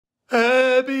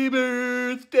Happy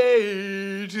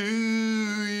birthday to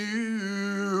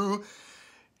you,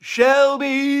 Shelby.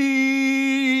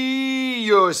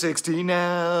 You're 16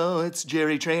 now. It's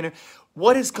Jerry Trainor.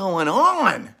 What is going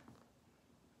on?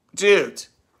 Dude,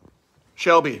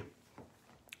 Shelby,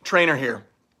 Trainor here.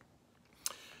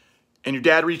 And your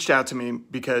dad reached out to me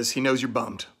because he knows you're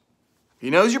bummed.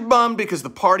 He knows you're bummed because the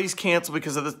party's canceled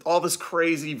because of all this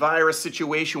crazy virus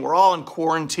situation. We're all in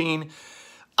quarantine.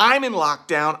 I'm in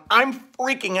lockdown. I'm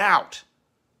freaking out.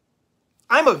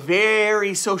 I'm a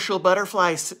very social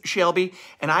butterfly, Shelby,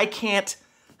 and I can't...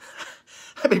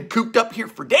 I've been cooped up here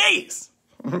for days,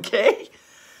 okay?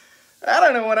 I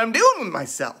don't know what I'm doing with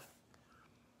myself.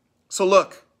 So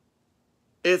look,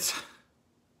 it's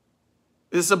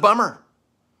a bummer,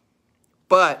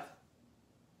 but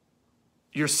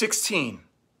you're 16,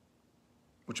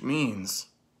 which means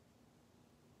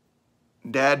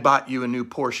Dad bought you a new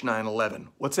Porsche 911.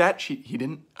 What's that? He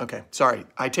didn't? Okay, sorry.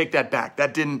 I take that back.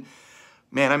 That didn't...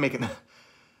 Man, I'm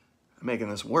making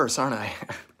this worse, aren't I?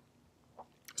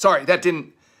 Sorry, that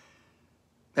didn't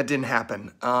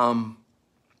happen. I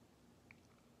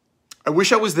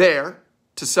wish I was there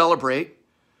to celebrate,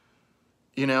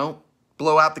 you know,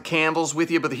 blow out the candles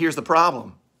with you, but here's the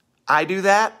problem. I do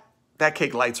that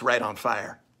cake lights right on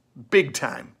fire. Big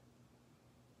time.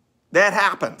 That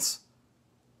happens.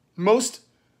 Most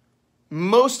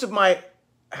of my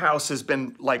house has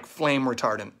been like flame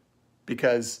retardant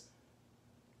because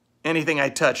anything I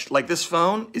touch, like this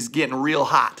phone, is getting real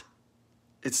hot.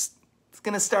 It's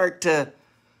gonna start to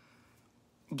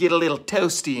get a little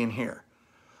toasty in here.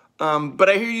 But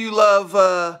I hear you love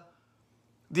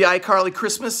the iCarly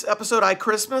Christmas episode,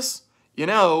 iChristmas. You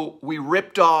know, we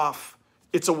ripped off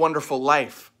It's a Wonderful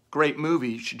Life. Great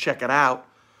movie, you should check it out.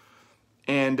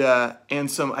 And I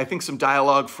think some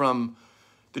dialogue from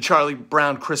the Charlie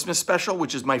Brown Christmas special,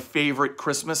 which is my favorite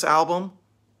Christmas album.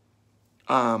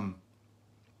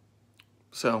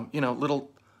 So, you know, little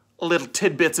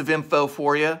tidbits of info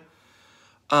for you.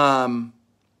 I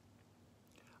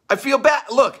feel bad.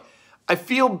 Look, I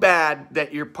feel bad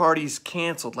that your party's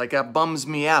canceled. Like, that bums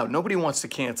me out. Nobody wants to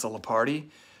cancel a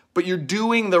party, but you're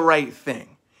doing the right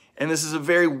thing. And this is a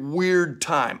very weird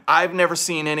time. I've never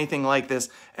seen anything like this,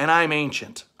 and I'm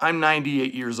ancient. I'm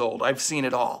 98 years old. I've seen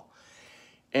it all.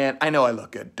 And I know I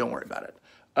look good. Don't worry about it.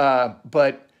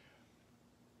 But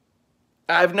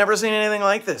I've never seen anything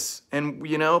like this. And,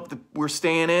 you know, we're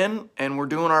staying in, and we're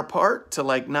doing our part to,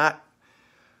 like, not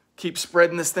keep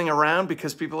spreading this thing around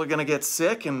because people are going to get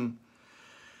sick, and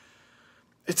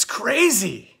it's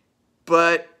crazy.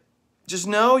 But just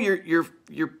know your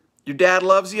dad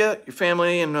loves you, your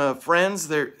family and friends,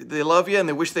 they love you, and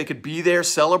they wish they could be there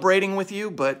celebrating with you,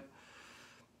 but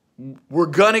we're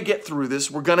going to get through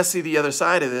this. We're going to see the other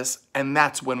side of this, and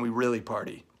that's when we really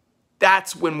party.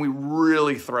 That's when we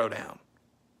really throw down.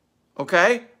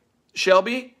 Okay?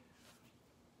 Shelby,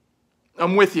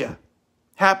 I'm with you.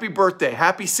 Happy birthday.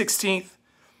 Happy 16th.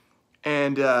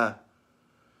 And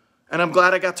I'm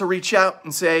glad I got to reach out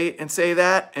and say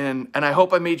that, and I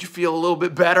hope I made you feel a little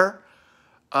bit better.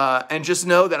 And just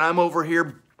know that I'm over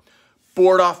here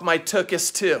bored off my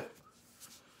tuchus too.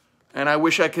 And I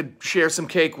wish I could share some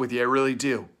cake with you. I really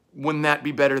do. Wouldn't that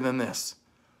be better than this?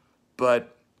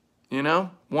 But, you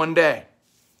know, one day.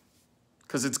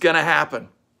 Because it's going to happen.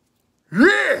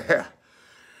 Yeah!